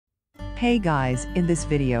Hey guys, in this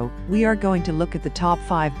video, we are going to look at the top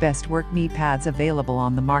 5 best work knee pads available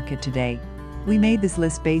on the market today. We made this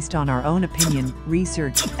list based on our own opinion,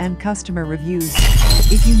 research, and customer reviews.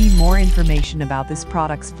 If you need more information about these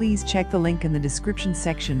products, please check the link in the description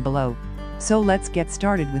section below. So let's get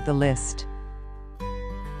started with the list.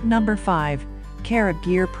 Number 5. CARIB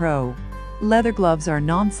Gear Pro. Leather gloves are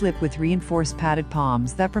non-slip with reinforced padded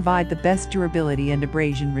palms that provide the best durability and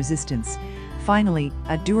abrasion resistance. Finally,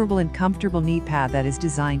 a durable and comfortable knee pad that is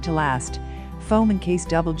designed to last. Foam encased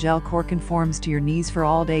double gel core conforms to your knees for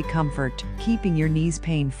all-day comfort, keeping your knees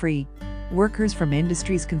pain-free. Workers from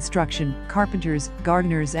industries construction, carpenters,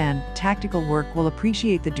 gardeners, and tactical work will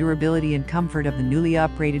appreciate the durability and comfort of the newly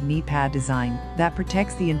upgraded knee pad design that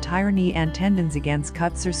protects the entire knee and tendons against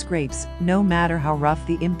cuts or scrapes, no matter how rough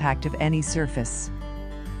the impact of any surface.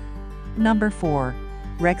 Number 4.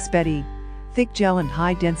 REXBETI. Thick gel and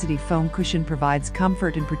high-density foam cushion provides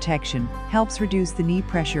comfort and protection, helps reduce the knee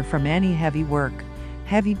pressure from any heavy work.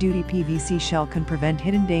 Heavy-duty PVC shell can prevent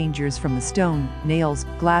hidden dangers from the stone, nails,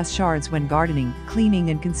 glass shards when gardening, cleaning,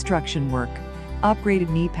 and construction work. Upgraded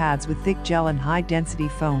knee pads with thick gel and high-density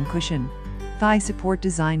foam cushion. Thigh support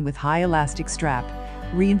design with high elastic strap.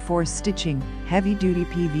 Reinforced stitching, heavy-duty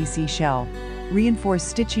PVC shell. Reinforced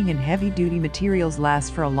stitching and heavy-duty materials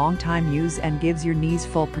last for a long time use and gives your knees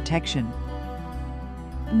full protection.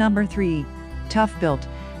 Number 3. ToughBuilt.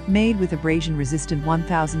 Made with abrasion-resistant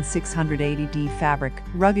 1680D fabric,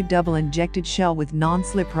 rugged double-injected shell with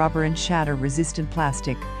non-slip rubber and shatter-resistant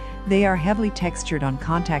plastic. They are heavily textured on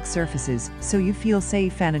contact surfaces, so you feel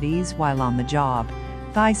safe and at ease while on the job.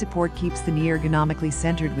 Thigh support keeps the knee ergonomically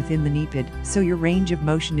centered within the knee pad, so your range of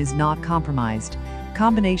motion is not compromised.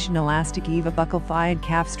 Combination elastic EVA buckle thigh and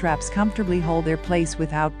calf straps comfortably hold their place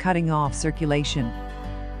without cutting off circulation.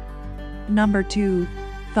 Number 2.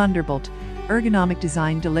 Thunderbolt. Ergonomic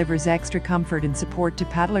design delivers extra comfort and support to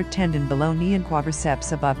patellar tendon below knee and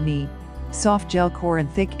quadriceps above knee. Soft gel core and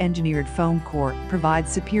thick engineered foam core provide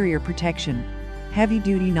superior protection.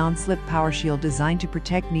 Heavy-duty non-slip power shield designed to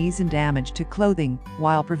protect knees and damage to clothing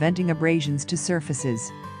while preventing abrasions to surfaces.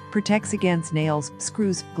 Protects against nails,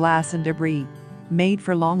 screws, glass, and debris. Made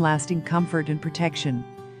for long-lasting comfort and protection.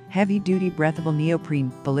 Heavy-duty breathable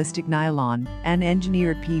neoprene, ballistic nylon, and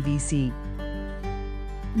engineered PVC.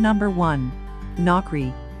 Number 1.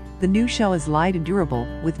 NoCry. The new shell is light and durable,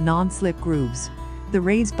 with non-slip grooves. The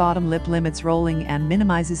raised bottom lip limits rolling and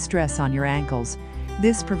minimizes stress on your ankles.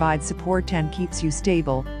 This provides support and keeps you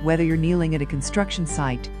stable, whether you're kneeling at a construction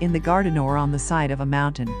site, in the garden, or on the side of a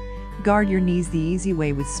mountain. Guard your knees the easy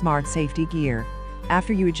way with smart safety gear.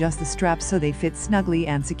 After you adjust the straps so they fit snugly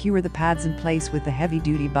and secure the pads in place with the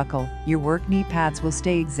heavy-duty buckle, your work knee pads will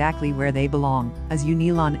stay exactly where they belong, as you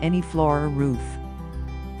kneel on any floor or roof.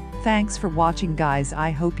 Thanks for watching, guys.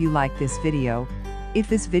 I hope you liked this video. If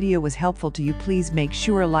this video was helpful to you, please make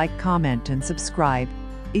sure to like, comment, and subscribe.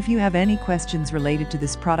 If you have any questions related to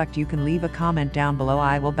this product, you can leave a comment down below.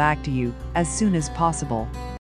 I will back to you as soon as possible.